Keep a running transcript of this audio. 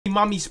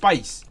Mommy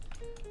Spice.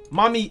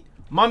 Mommy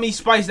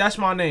Spice, that's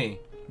my name.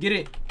 Get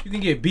it? You can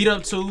get beat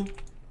up too.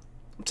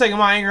 I'm taking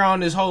my anger on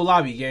this whole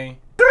lobby, gang.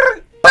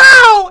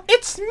 Bow!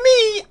 It's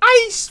me,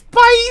 Ice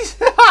Spice!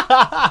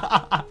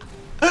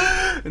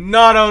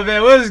 No,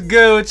 man. What's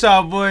good with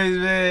y'all boys,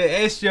 man?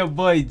 It's your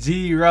boy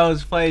G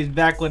Rose Plays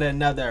back with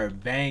another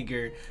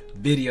banger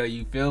video,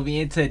 you feel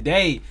me? And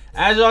today,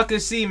 as y'all can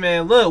see,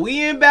 man, look,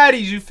 we in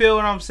baddies, you feel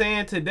what I'm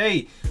saying?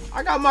 Today,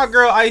 I got my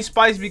girl Ice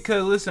Spice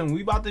because, listen,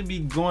 we about to be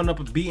going up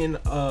and beating,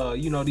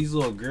 you know, these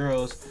little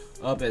girls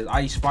up as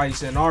Ice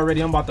Spice, and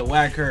already I'm about to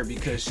whack her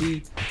because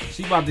she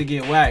about to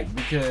get whacked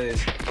because,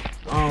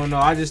 I don't know,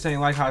 I just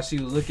ain't like how she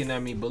was looking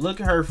at me. But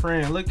look at her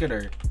friend, look at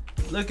her.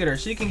 Look at her,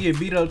 she can get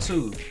beat up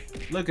too.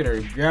 Look at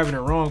her, grabbing the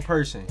wrong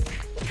person.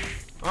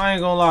 I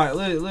ain't gonna lie,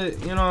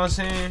 look, you know what I'm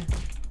saying?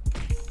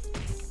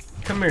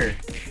 Come here.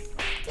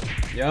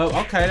 Yup,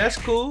 okay, that's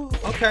cool.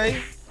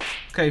 Okay,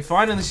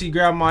 finally she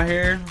grabbed my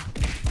hair.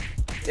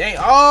 Dang,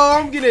 oh,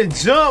 I'm getting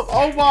jumped.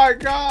 Oh my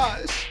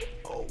gosh.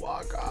 Oh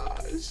my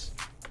gosh.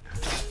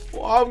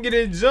 Oh, I'm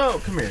getting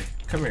jumped. Come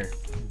here.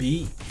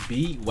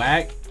 Beat,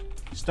 whack.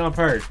 Stump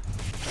her.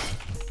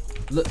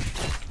 Look,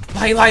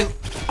 like,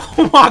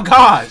 oh my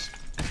gosh.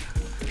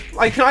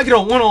 Like, can I get a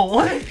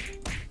one-on-one?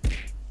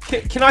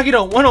 Can I get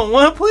a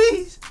one-on-one,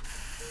 please?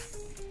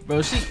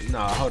 Bro,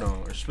 nah, hold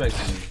on,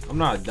 respectfully. I'm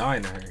not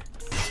dying to her.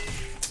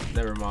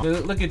 Never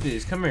mind. Look at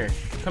this, come here.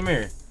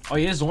 Oh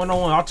yeah, it's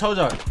one-on-one. I told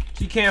y'all,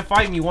 she can't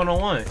fight me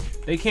one-on-one.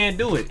 They can't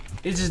do it.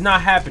 It's just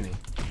not happening.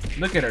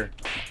 Look at her.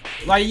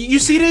 Like, you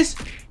see this?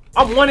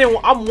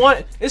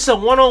 It's a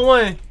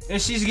one-on-one,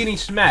 and she's getting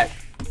smacked.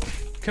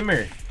 Come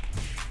here.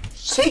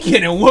 She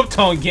getting whooped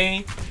on,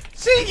 gang.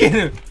 She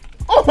getting,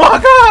 oh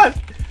my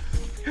god.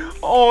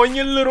 Oh, and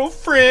your little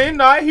friend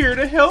not here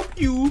to help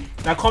you.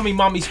 Now call me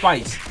Mommy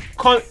Spice.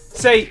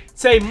 Say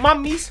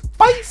Mommy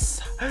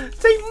Spice.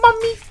 Say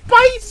Mommy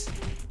Spice.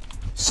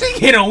 She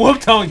getting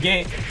whooped on,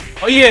 gang.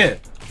 Oh yeah,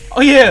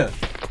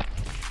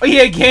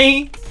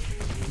 gang.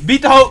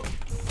 Beat the whole.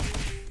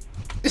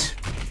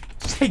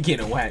 She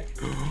getting whacked.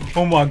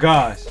 Oh my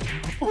gosh.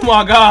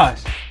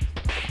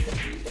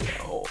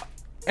 Oh,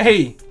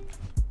 hey.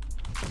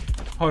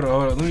 Hold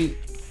on. Let me.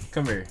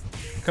 Come here.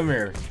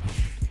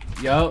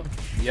 Yup.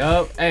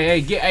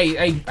 Hey,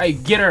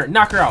 get her.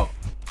 Knock her out.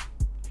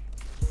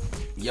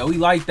 Yo, we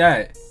like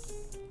that.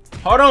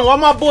 Hold on, why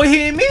my boy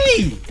hitting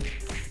me?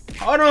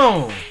 Hold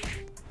on.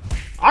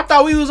 I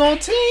thought we was on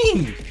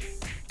team.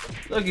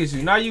 Look at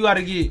you. Now you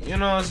gotta get, you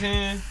know what I'm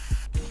saying?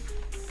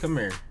 Come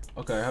here.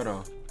 Okay, hold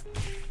on.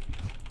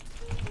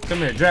 Come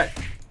here, Drac.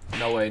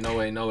 No way.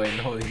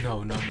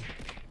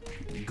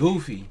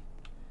 Goofy.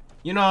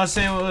 You know what I'm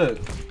saying? Well, look.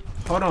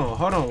 Hold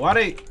on.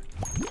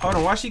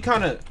 Why she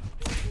kinda,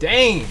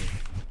 dang.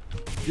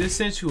 Just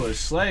sent you a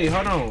slay.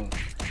 Hold on.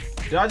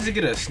 Did I just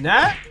get a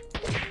snap?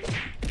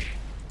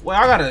 Wait,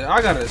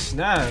 I got a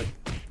snap.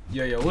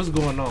 Yo, what's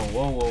going on?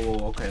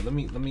 Whoa. Okay, let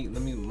me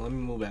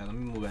move back.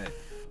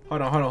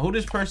 Hold on. Who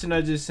this person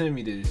that just sent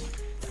me this?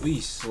 We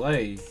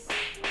slay.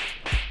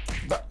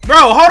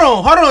 Bro,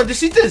 hold on. Did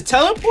she just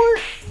teleport?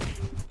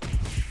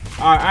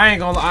 Alright, I ain't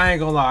gonna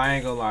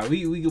lie.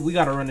 We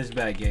gotta run this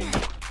back, game.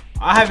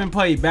 I haven't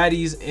played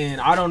baddies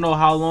in I don't know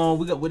how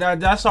long.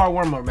 That's our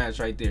warm-up match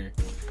right there.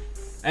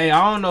 Hey,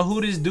 I don't know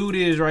who this dude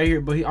is right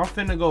here, but I'm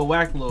finna go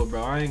whack little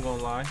bro. I ain't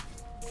gonna lie.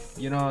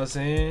 You know what I'm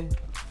saying?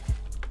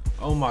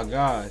 Oh my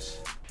gosh.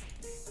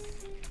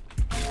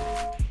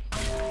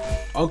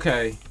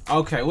 Okay.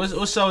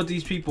 What's up with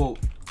these people?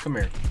 Come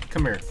here.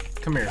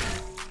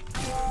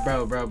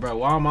 Bro.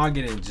 Why am I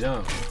getting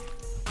jumped?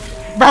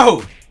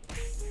 Bro!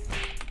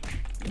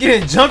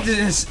 Getting jumped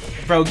is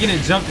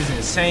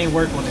insane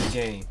work on this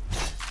game.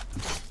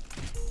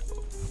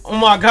 Oh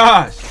my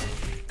gosh.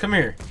 Come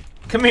here.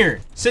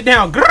 Sit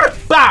down.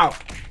 Grr, bow.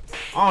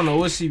 I don't know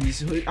what she be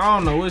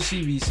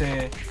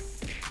saying.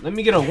 Let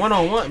me get a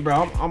one-on-one,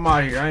 bro. I'm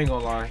out here. I ain't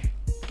gonna lie.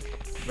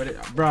 But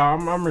bro,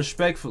 I'm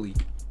respectfully.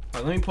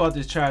 Let me pull out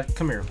this trash.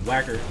 Come here.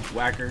 Whacker.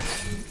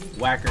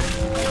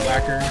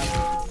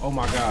 Oh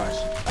my gosh.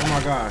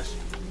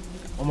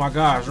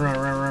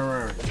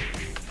 Run.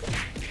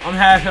 I'm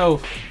half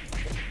health.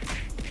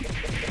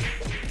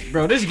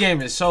 Bro, this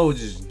game is so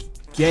just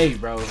gay,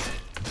 bro.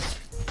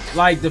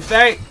 Like the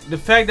fact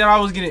that I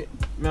was getting,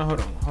 man,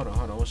 hold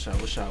on. What's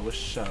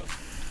up?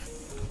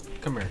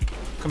 Come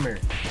here.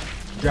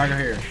 Drag her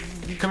here.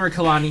 Come here,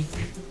 Kalani.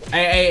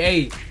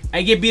 Hey,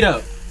 get beat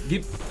up.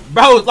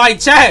 Bro, like,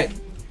 chat.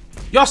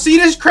 Y'all see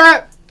this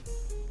crap?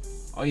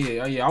 Oh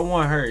yeah, I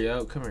want her,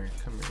 yo. Come here,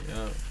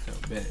 yo.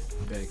 Bet.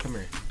 Come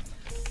here.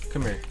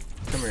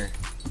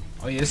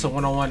 Oh yeah, it's a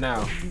one-on-one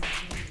now.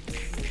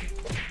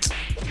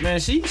 Man,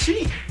 she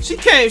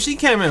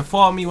came and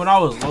fought me when I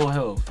was low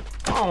health.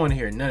 I don't want to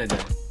hear none of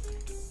that.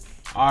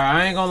 Alright,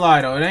 I ain't gonna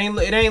lie though.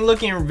 It ain't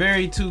looking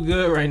very too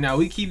good right now.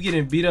 We keep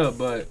getting beat up,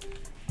 but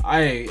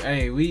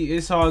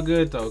it's all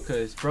good though,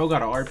 cause bro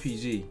got an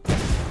RPG.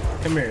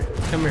 Come here.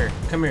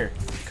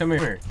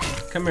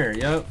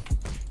 Yup.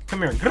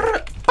 Come here.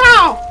 Grr,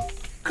 pow!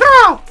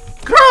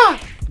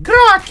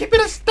 Grr, keep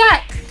it a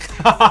stack.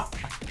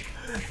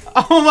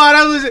 Oh my,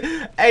 that was.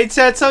 Hey,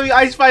 Chad, tell me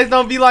Ice Spice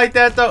don't be like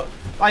that though.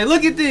 Like,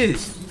 look at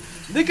this.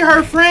 Look at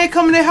her friend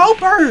coming to help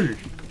her.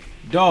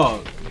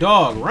 Dog,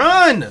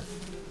 run.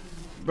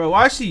 Bro,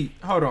 why she?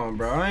 Hold on,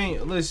 bro. I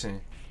ain't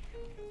listen.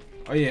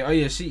 Oh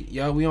yeah. She,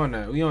 yo, we on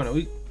that.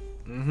 We.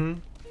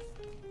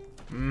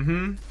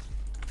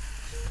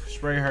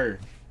 Spray her.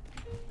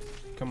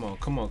 Come on.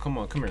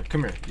 Come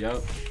here.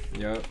 Yup.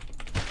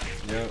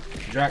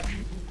 Drag.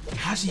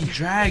 How she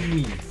drag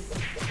me?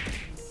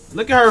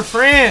 Look at her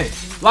friend.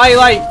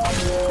 Like,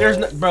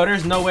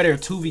 there's no way they're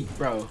 2v,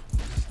 bro.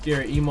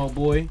 Scared emo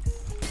boy.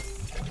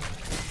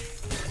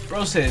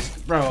 Bro says,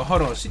 bro,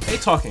 hold on. They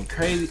talking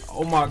crazy.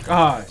 Oh my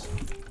gosh,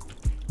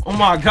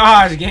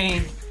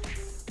 gang.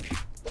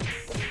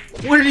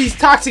 What are these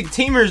toxic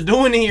teamers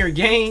doing in here,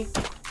 gang?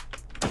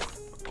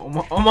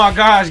 Oh my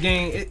gosh,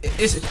 gang.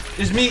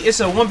 It's me. It's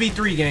a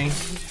 1v3, gang.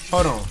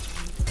 Hold on.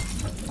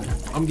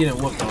 I'm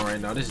getting whooped on right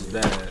now. This is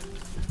bad.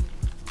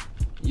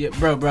 Yeah,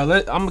 bro.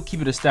 I'm gonna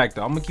keep it a stack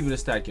though. I'm gonna keep it a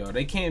stack, y'all.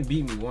 They can't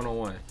beat me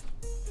one-on-one.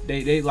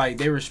 They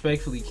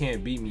respectfully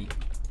can't beat me.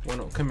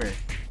 Come here.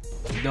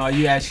 No,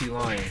 you actually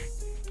lying.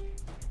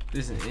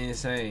 This is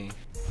insane.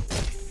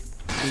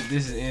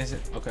 This is insane.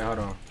 Okay, hold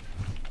on.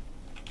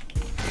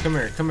 Come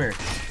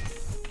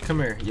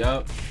here.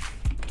 Yup.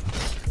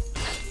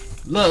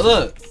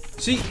 Look.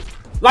 See,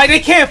 like they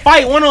can't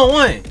fight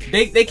one-on-one.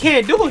 They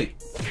can't do it.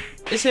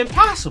 It's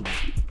impossible.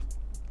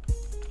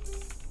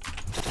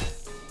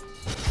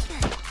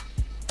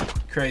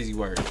 Crazy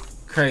word.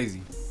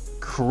 Crazy.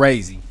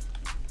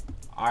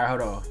 Alright,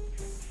 hold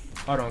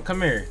on.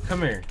 Come here.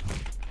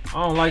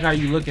 I don't like how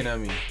you looking at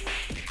me.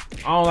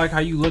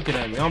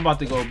 I'm about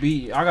to go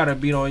beat. I gotta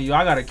beat on you.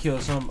 I gotta kill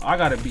I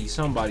gotta beat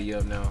somebody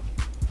up now.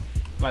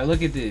 Like,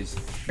 look at this.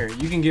 Here,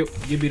 you can get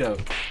beat up.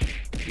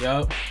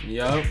 Yup.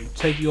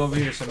 Take you over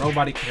here so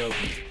nobody can help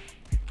you.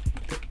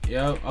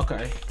 Yup.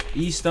 Okay.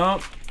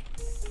 Stomp.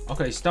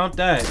 Okay, stomp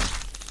that.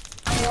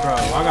 Bro,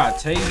 I got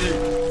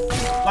taser.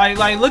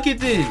 Like, look at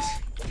this.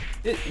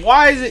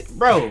 Why is it,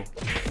 bro?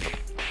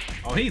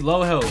 Oh, he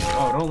low health.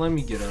 Oh, don't let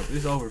me get up.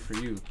 It's over for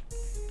you.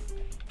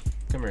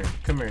 Come here.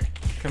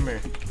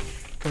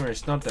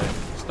 Stomp that.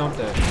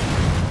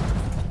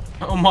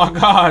 Oh my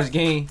gosh,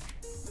 gang.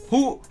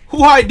 Who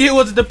idea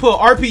was to put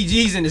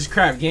RPGs in this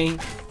crap, gang?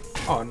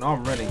 Oh no,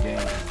 I'm running,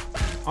 gang.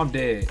 I'm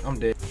dead.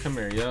 Come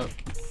here, yup.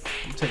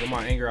 I'm taking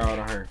my anger out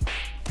on her.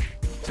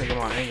 Taking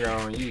my anger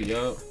out on you,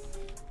 yup.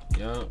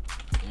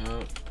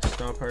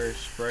 Stomp her,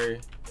 spray.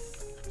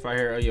 Right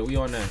here. Oh yeah, we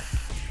on that.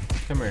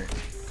 Come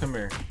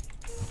here.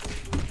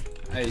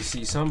 Hey,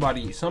 see,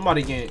 somebody,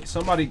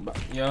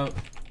 yup.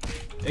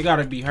 It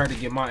gotta be her to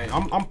get my.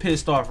 I'm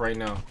pissed off right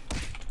now.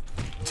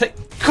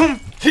 Come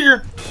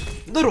here,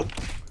 little.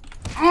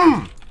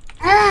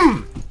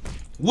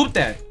 Whoop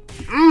that.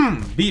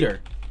 Beat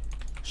her.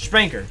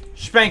 Spank her.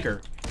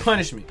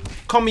 Punish me.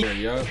 Call me.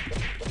 Yup.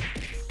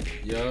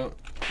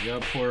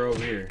 Pour her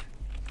over here.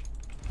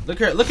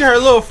 Look at her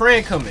little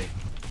friend coming.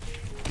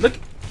 Look.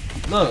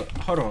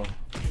 Hold on.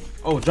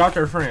 Oh, dropped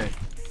her friend.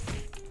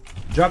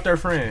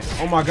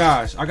 Oh my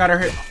gosh. I got her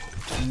hit.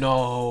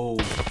 No.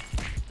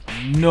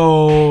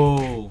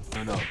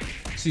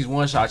 She's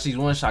one shot.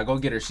 Go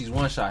get her. She's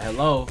one shot.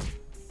 Hello.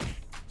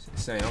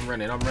 Saying I'm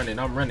running.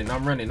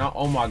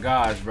 Oh my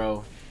gosh,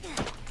 bro.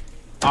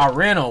 I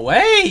ran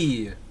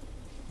away.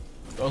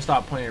 Don't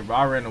stop playing, bro.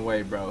 I ran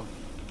away, bro.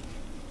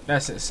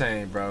 That's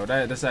insane, bro.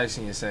 That's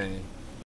actually insane.